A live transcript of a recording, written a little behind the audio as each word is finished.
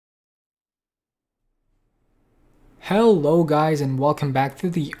Hello guys and welcome back to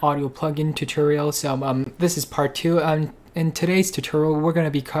the audio plugin tutorial. This is part 2. In today's tutorial we're going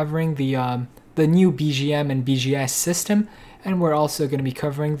to be covering the new BGM and BGS system, and we're also going to be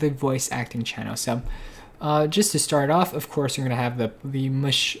covering the voice acting channel. Just to start off, of course you're going to have the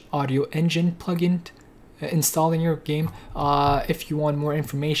MUSH Audio Engine plugin installed in your game. If you want more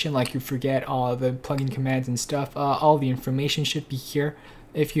information, like you forget all the plugin commands and stuff, all the information should be here.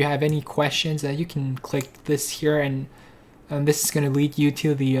 If you have any questions, you can click this here, and this is going to lead you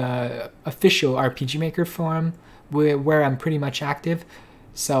to the official RPG Maker forum where I'm pretty much active.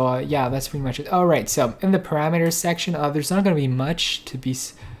 Yeah, that's pretty much it. Alright, so in the parameters section, there's not going to be much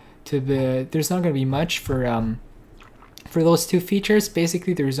there's not going to be much for those two features.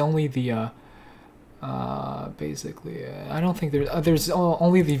 Basically, there's only the I don't think there's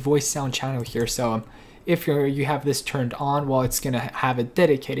only the voice sound channel here. If you have this turned on, well, it's going to have a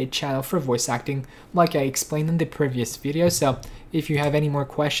dedicated channel for voice acting, like I explained in the previous video. So if you have any more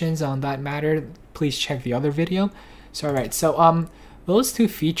questions on that matter, please check the other video. Alright, those two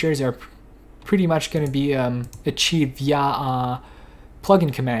features are pretty much going to be achieved via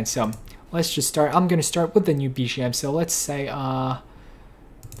plugin commands. So let's just start. I'm going to start with the new BGM. So let's say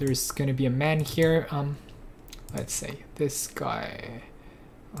there's going to be a man here. Let's say this guy.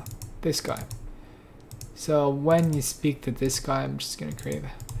 So when you speak to this guy, I'm just gonna create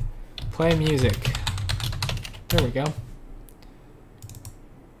play music. There we go.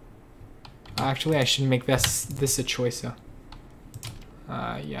 Actually, I should make this a choice.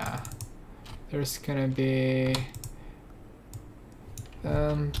 Yeah. There's gonna be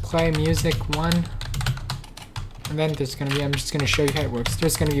play music 1, and then there's gonna be, I'm just gonna show you how it works.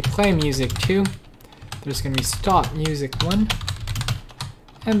 There's gonna be play music 2. There's gonna be stop music 1,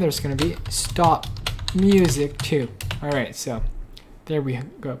 and there's gonna be stop music 2. Alright, so there we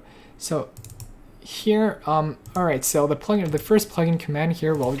go. So here, alright, so the first plugin command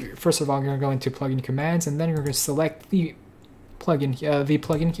here, well, first of all, you're going to go into plugin commands, and then you're going to select the plugin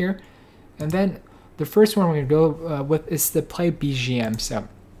here, and then the first one we're going to go with is the play BGM.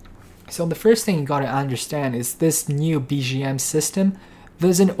 So the first thing you got to understand is this new BGM system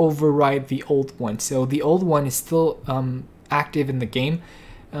doesn't override the old one. So the old one is still active in the game.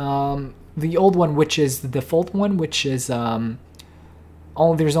 The old one, which is the default one, which is there's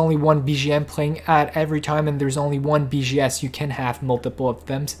only one BGM playing at every time, and there's only one BGS. You can have multiple of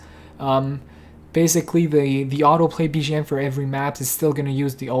them. Basically, the autoplay BGM for every map is still going to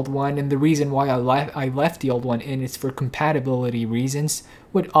use the old one, and the reason why I left the old one in is for compatibility reasons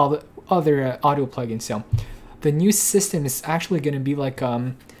with all the other audio plugins. So the new system is actually going to be like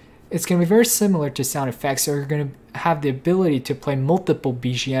it's going to be very similar to sound effects. So you're going to have the ability to play multiple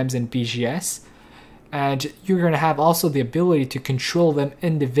BGMs and BGS, and you're going to have also the ability to control them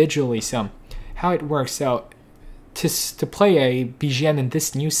individually. So how it works, so to play a BGM in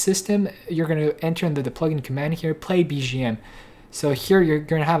this new system, you're going to enter into the plugin command here, play BGM. So here you're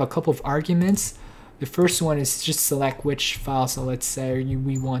going to have a couple of arguments. The first one is just select which file. So let's say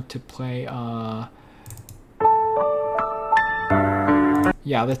we want to play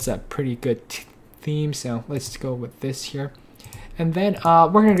yeah, that's a pretty good theme, so let's go with this here. And then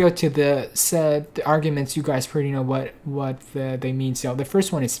we're going to go to the arguments. You guys pretty know what they mean. So the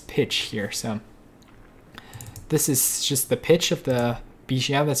first one is pitch here. So this is just the pitch of the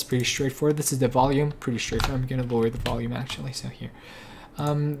BGM. That's pretty straightforward. This is the volume, pretty straightforward. I'm going to lower the volume actually. So here.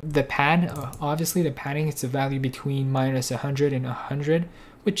 The pan, obviously the panning, it's a value between -100 and 100,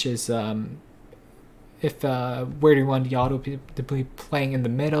 which is if where do you want the audio to be playing, in the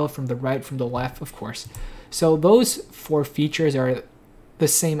middle, from the right, from the left, of course. So those 4 features are the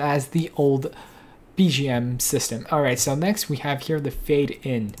same as the old BGM system. Alright, so next we have here the fade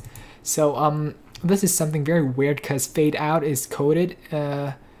in. So this is something very weird because fade out is coded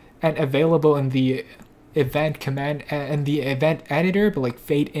and available in the event command and the event editor, but like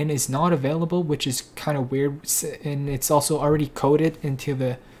fade in is not available, which is kind of weird, and it's also already coded into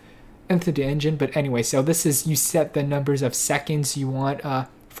the engine. But anyway, so this is, you set the numbers of seconds you want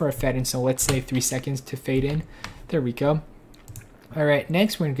for a fade in. So let's say 3 seconds to fade in. There we go. All right,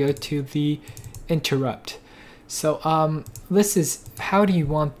 next we're gonna go to the interrupt. So this is, how do you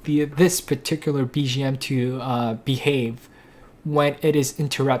want this particular BGM to behave when it is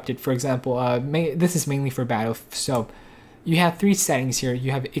interrupted? For example, this is mainly for battle. So you have 3 settings here.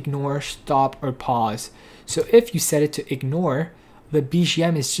 You have ignore, stop, or pause. So if you set it to ignore, the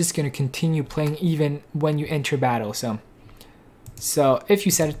BGM is just going to continue playing even when you enter battle. So if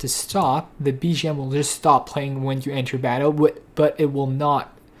you set it to stop, the BGM will just stop playing when you enter battle, but it will not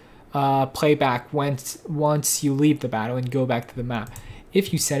play back once you leave the battle and go back to the map.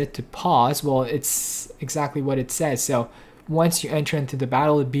 If you set it to pause, well, it's exactly what it says. So once you enter into the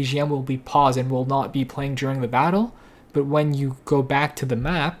battle, the BGM will be paused and will not be playing during the battle. But when you go back to the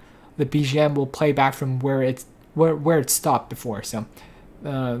map, the BGM will play back from where it stopped before. So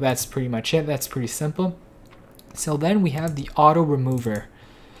that's pretty much it. That's pretty simple. So then we have the auto remover.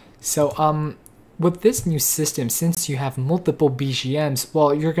 So with this new system, since you have multiple BGMs,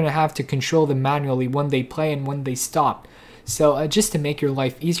 well, you're gonna have to control them manually when they play and when they stop. So just to make your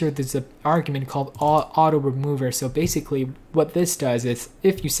life easier, there's an argument called auto remover. So basically what this does is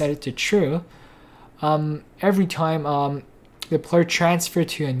if you set it to true, every time the player transfer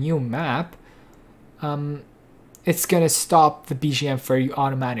to a new map, it's gonna stop the BGM for you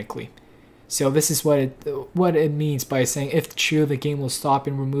automatically. So this is what it means by saying if true, the game will stop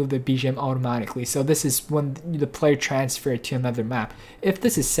and remove the BGM automatically. So this is when the player transfer to another map. If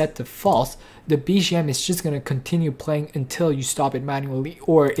this is set to false, the BGM is just going to continue playing until you stop it manually,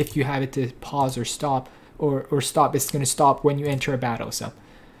 or if you have it to pause or stop or stop, it's going to stop when you enter a battle.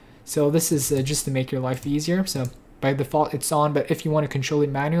 So this is just to make your life easier. So by default it's on, but if you want to control it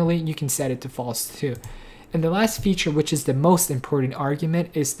manually, you can set it to false too. And the last feature, which is the most important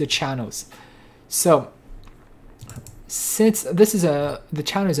argument, is the channels. So since this is the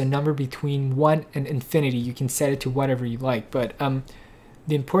channel is a number between 1 and infinity, you can set it to whatever you like. But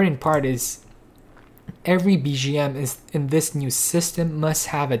the important part is every BGM is in this new system must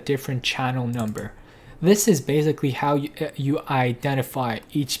have a different channel number. This is basically how you identify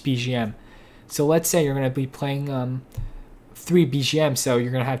each BGM. So let's say you're going to be playing 3 BGM, so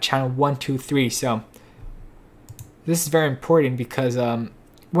you're going to have channel 1, 2, 3. So this is very important because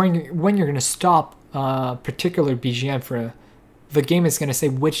when you're going to stop a particular BGM for the game is going to say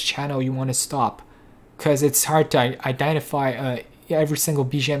which channel you want to stop, because it's hard to identify every single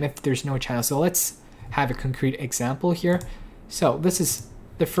BGM if there's no channel. So let's have a concrete example here. So this is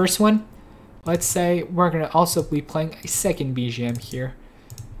the first one. Let's say we're going to also be playing a second BGM here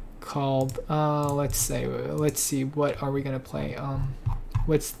called let's see, what are we going to play?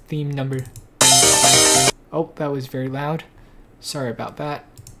 What's theme number? Oh, that was very loud. Sorry about that.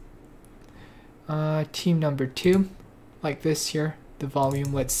 Team number 2, like this here. The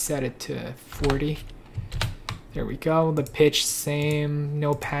volume, let's set it to 40. There we go. The pitch, same,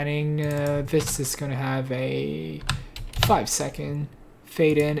 no panning. This is going to have a 5-second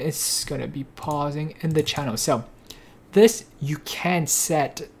fade in. It's going to be pausing in the channel. So this you can't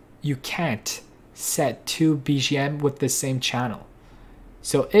set 2 BGM with the same channel.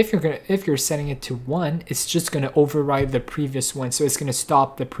 So if you're setting it to 1, it's just going to override the previous one. So it's going to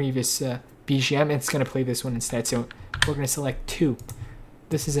stop the previous BGM and it's going to play this one instead. So we're going to select 2.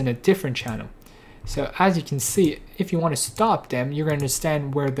 This is in a different channel. So as you can see, if you want to stop them, you're going to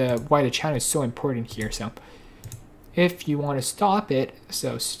understand why the channel is so important here. So if you want to stop it,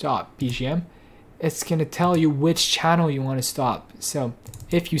 so stop BGM, it's going to tell you which channel you want to stop. So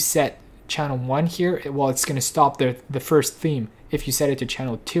if you set channel 1 here, well, it's going to stop the first theme. If you set it to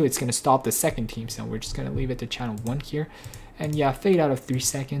channel 2, it's going to stop the second theme. So we're just going to leave it to channel 1 here. And yeah, fade out of 3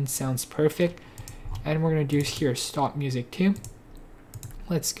 seconds sounds perfect. And we're going to do here stop music 2.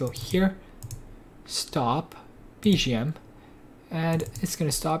 Let's go here, stop BGM, and it's going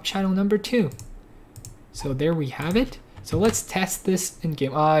to stop channel number 2. So there we have it. So let's test this in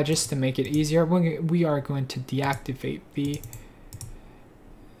game. Just to make it easier, we are going to deactivate the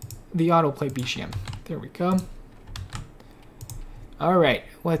autoplay BGM. There we go. All right,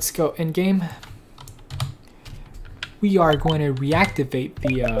 let's go in game. We are going to reactivate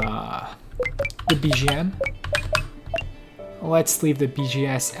the BGM. Let's leave the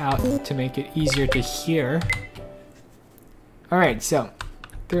BGS out to make it easier to hear. All right, so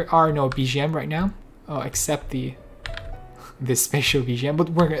there are no BGM right now, except the spatial BGM.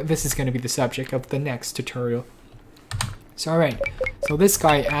 But this is going to be the subject of the next tutorial. So all right, so this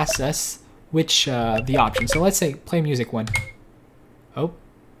guy asks us which the option. So let's say play music 1. Oh,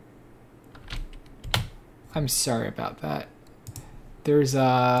 I'm sorry about that. There's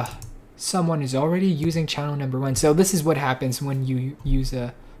someone who's already using channel number 1. So this is what happens when you use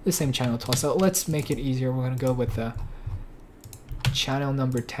the same channel twice. So let's make it easier. We're gonna go with channel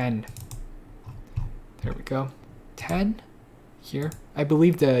number 10. There we go. 10 here. I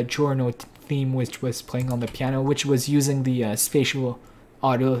believe the Giorno theme which was playing on the piano, which was using the spatial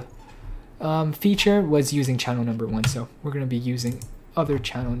audio feature, was using channel number 1. So we're gonna be using other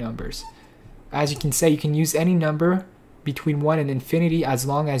channel numbers. As you can say, you can use any number between 1 and infinity as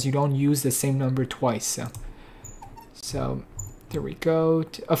long as you don't use the same number twice. So there we go.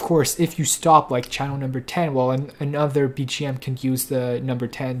 Of course, if you stop like channel number 10, well, another BGM can use the number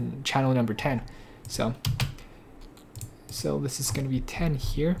 10, channel number 10. So So this is going to be 10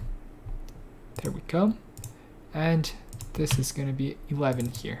 here. There we go. And this is going to be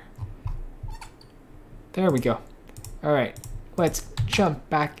 11 here. There we go. All right, let's jump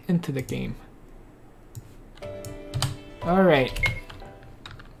back into the game. All right,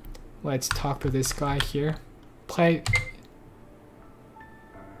 let's talk to this guy here. Play.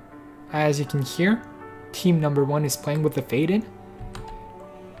 As you can hear, team number 1 is playing with the fade in.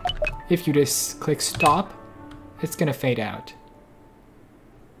 If you just click stop, it's gonna fade out.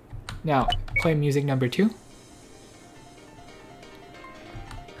 Now, play music number 2.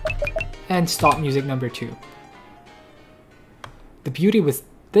 And stop music number 2. The beauty with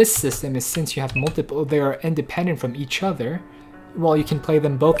this system is since you have multiple, they are independent from each other, well, you can play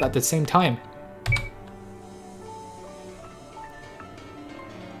them both at the same time.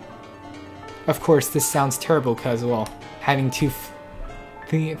 Of course, this sounds terrible because, well, having two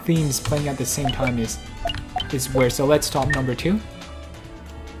themes playing at the same time is weird. So let's stop number 2.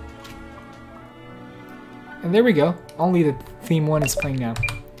 And there we go. Only the theme 1 is playing now.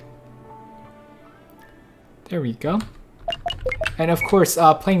 There we go. And of course,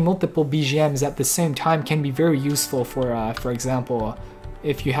 playing multiple BGMs at the same time can be very useful for example,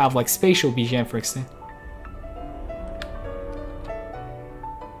 if you have like spatial BGM, for example.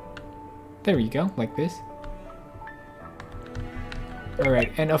 There you go, like this.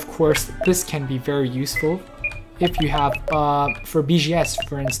 Alright, and of course, this can be very useful if you have, for BGS,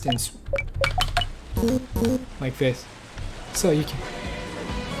 for instance, like this. So you can...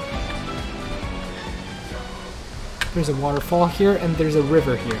 There's a waterfall here, and there's a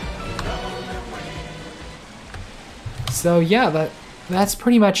river here. So yeah, that's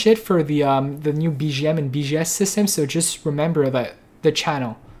pretty much it for the new BGM and BGS system. So just remember that the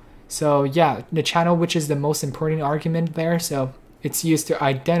channel. So yeah, the channel, which is the most important argument there. So it's used to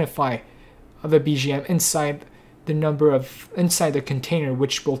identify the BGM inside the container,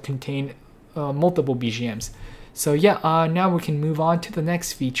 which will contain multiple BGMs. So yeah, now we can move on to the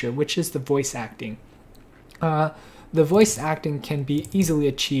next feature, which is the voice acting. The voice acting can be easily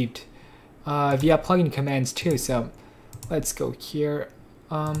achieved via plugin commands too. So let's go here,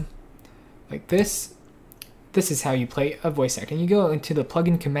 like this. This is how you play a voice acting. You go into the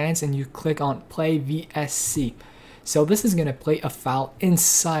plugin commands and you click on play VSC. So this is going to play a file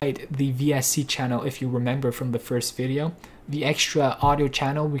inside the VSC channel. If you remember from the first video, the extra audio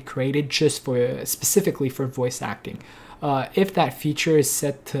channel we created just for specifically for voice acting. If that feature is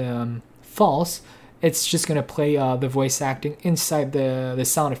set to false, it's just going to play the voice acting inside the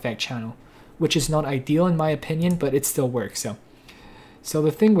sound effect channel, which is not ideal in my opinion, but it still works. So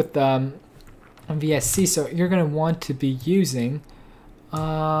the thing with VSC, so you're going to want to be using,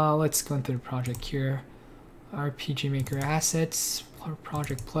 let's go into the project here, RPG Maker assets,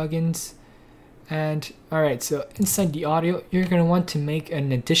 project plugins, and alright, so inside the audio, you're going to want to make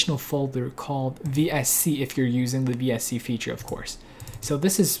an additional folder called VSC if you're using the VSC feature, of course. So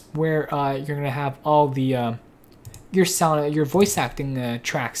this is where you're going to have all the your voice acting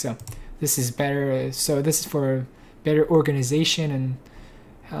tracks. So this is better. So this is for better organization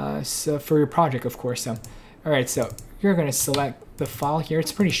and so for your project, of course. So all right, so you're going to select the file here.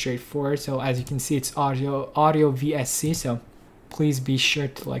 It's pretty straightforward. So as you can see, it's audio VSC. So please be sure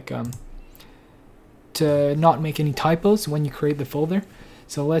to to not make any typos when you create the folder.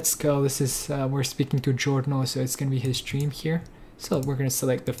 So let's go. This is we're speaking to Jordan, so it's going to be his stream here. So we're going to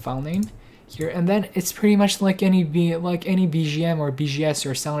select the file name here, and then it's pretty much like any BGM or BGS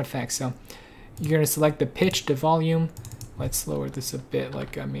or sound effects. So you're going to select the pitch, the volume. Let's lower this a bit,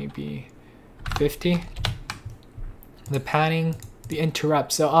 like maybe 50. The panning, the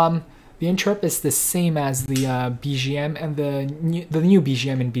interrupt. So the interrupt is the same as the BGM and the new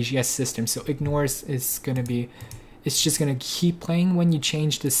BGM and BGS system. So ignores is going to be, it's just going to keep playing when you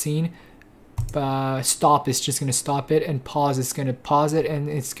change the scene. Stop is just going to stop it, and pause is going to pause it, and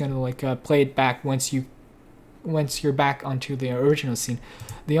it's going to play it back once you're back onto the original scene.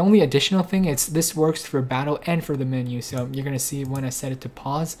 The only additional thing is this works for battle and for the menu. So you're going to see when I set it to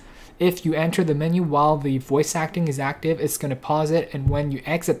pause, if you enter the menu while the voice acting is active, it's going to pause it, and when you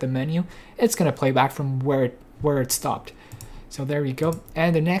exit the menu, it's going to play back from where it stopped. So there you go.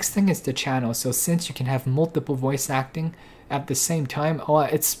 And the next thing is the channel. So since you can have multiple voice acting at the same time,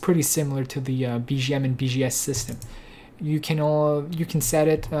 it's pretty similar to the BGM and BGS system. You can set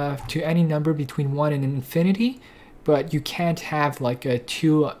it to any number between 1 and infinity, but you can't have like a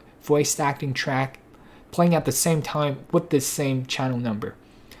 2 voice acting track playing at the same time with the same channel number.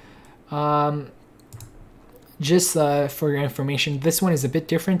 Just for your information, this one is a bit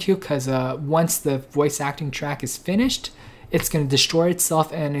different too, because once the voice acting track is finished, it's going to destroy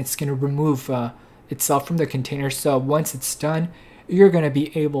itself and it's going to remove itself from the container. So once it's done, you're going to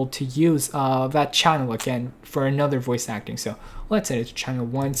be able to use that channel again for another voice acting. So let's set it to channel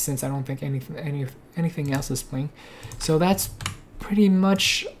 1 since I don't think anything else is playing. So that's pretty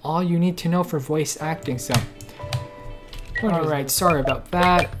much all you need to know for voice acting. So alright, sorry about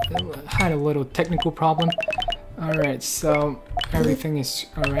that. Had a little technical problem. Alright, so everything is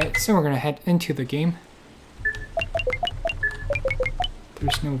alright. So we're going to head into the game.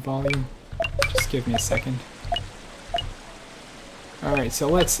 There's no volume. Just give me a second. Alright, so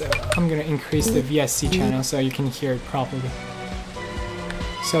I'm going to increase the VSC channel so you can hear it properly.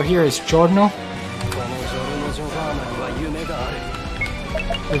 So here is Giorno.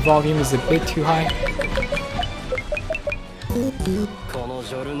 The volume is a bit too high.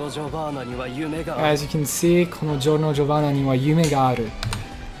 As you can see, このgiorno Giovannaには夢がある.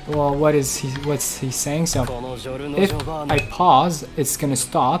 Well, what's he saying? So, if I pause, it's gonna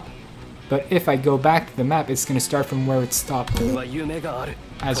stop. But if I go back to the map, it's going to start from where it stopped, as you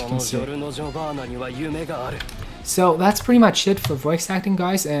can see. So that's pretty much it for voice acting,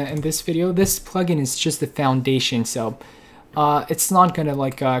 guys, in this video. This plugin is just the foundation, so it's not going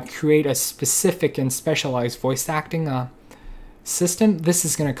to create a specific and specialized voice acting system. This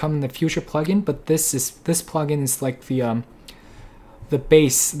is going to come in the future plugin, but this plugin is like the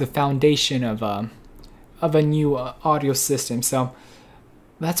base, the foundation of a new audio system. So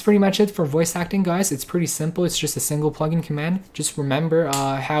that's pretty much it for voice acting, guys. It's pretty simple. It's just a single plugin command. Just remember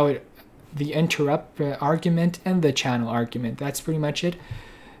the interrupt argument and the channel argument. That's pretty much it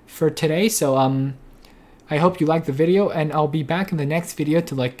for today. So I hope you liked the video, and I'll be back in the next video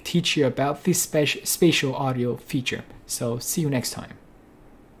to teach you about the spatial audio feature. So see you next time.